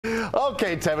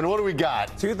Okay, Tevin, what do we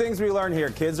got? Two things we learned here.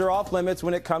 Kids are off limits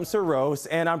when it comes to roast,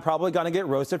 and I'm probably going to get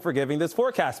roasted for giving this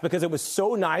forecast because it was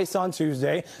so nice on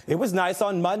Tuesday. It was nice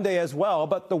on Monday as well,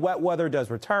 but the wet weather does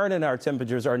return, and our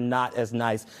temperatures are not as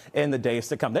nice in the days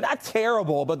to come. They're not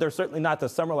terrible, but they're certainly not the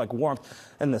summer-like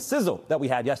warmth and the sizzle that we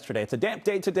had yesterday. It's a damp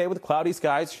day today with cloudy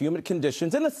skies, humid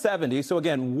conditions in the 70s, so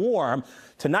again, warm.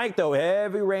 Tonight, though,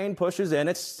 heavy rain pushes in.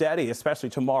 It's steady, especially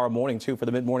tomorrow morning, too, for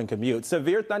the mid-morning commute.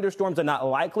 Severe thunderstorms are not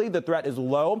likely. The threat is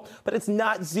low, but it's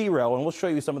not zero. And we'll show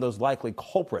you some of those likely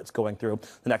culprits going through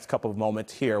the next couple of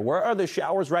moments here. Where are the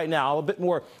showers right now? A bit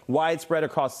more widespread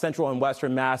across central and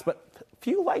western Mass, but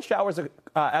few light showers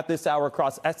at this hour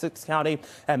across Essex County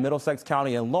and Middlesex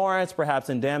County and Lawrence,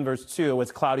 perhaps in Danvers too,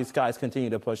 as cloudy skies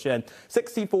continue to push in.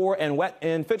 64 and wet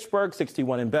in Fitchburg,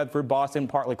 61 in Bedford, Boston,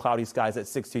 partly cloudy skies at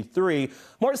 63.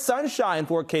 More sunshine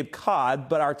for Cape Cod,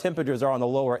 but our temperatures are on the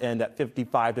lower end at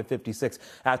 55 to 56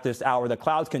 at this hour. The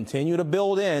clouds continue to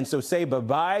build in, so say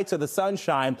bye-bye to the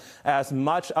sunshine as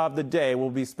much of the day will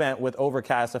be spent with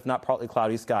overcast, if not partly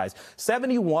cloudy skies.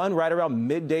 71 right around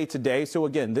midday today. So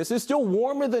again, this is still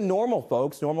warmer than normal,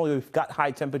 folks. Normally we've got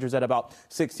high temperatures at about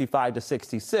 65 to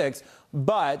 66,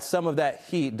 but some of that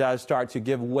heat does start to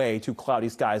give way to cloudy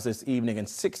skies this evening, and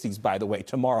 60s, by the way,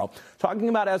 tomorrow. Talking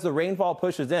about as the rainfall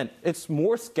pushes in, it's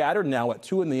more scattered now at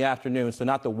 2 in the afternoon, so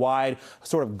not the wide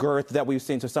sort of girth that we've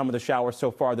seen to some of the showers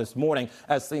so far this morning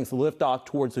as things lift off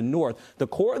towards the north. The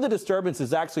core of the disturbance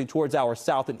is actually towards our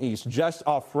south and east, just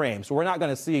off frame. So we're not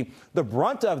going to see the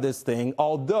brunt of this thing,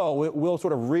 although it will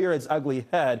sort of rear its ugly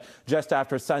head just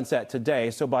after sunset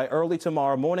today. So by early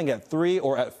tomorrow morning at 3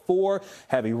 or at 4,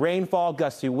 heavy rainfall,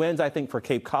 gusty winds, I think, for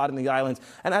Cape Cod and the islands.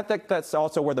 And I think that's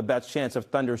also where the best chance of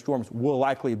thunderstorms will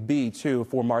likely be, too,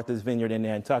 for Martha's Vineyard and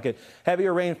Nantucket.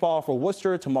 Heavier rainfall for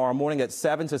Worcester tomorrow morning at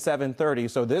 7 to 7:30.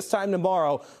 So this time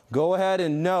tomorrow, go ahead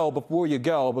and know before you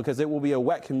go, because it will be a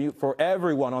wet commute for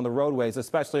everyone on the roadways,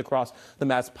 especially across the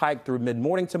Mass Pike through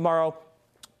mid-morning tomorrow,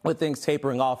 with things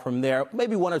tapering off from there.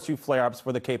 Maybe 1 or 2 flare-ups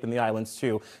for the Cape and the islands,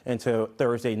 too, into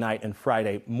Thursday night and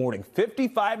Friday morning.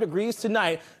 55 degrees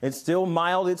tonight. It's still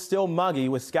mild. It's still muggy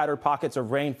with scattered pockets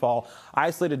of rainfall.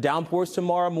 Isolated downpours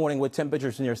tomorrow morning with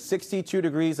temperatures near 62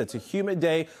 degrees. It's a humid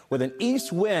day with an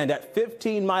east wind at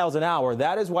 15 miles an hour.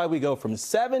 That is why we go from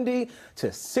 70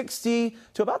 to 60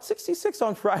 to about 66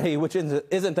 on Friday, which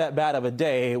isn't that bad of a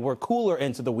day. We're cooler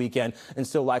into the weekend and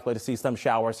still likely to see some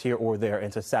showers here or there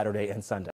into Saturday and Sunday.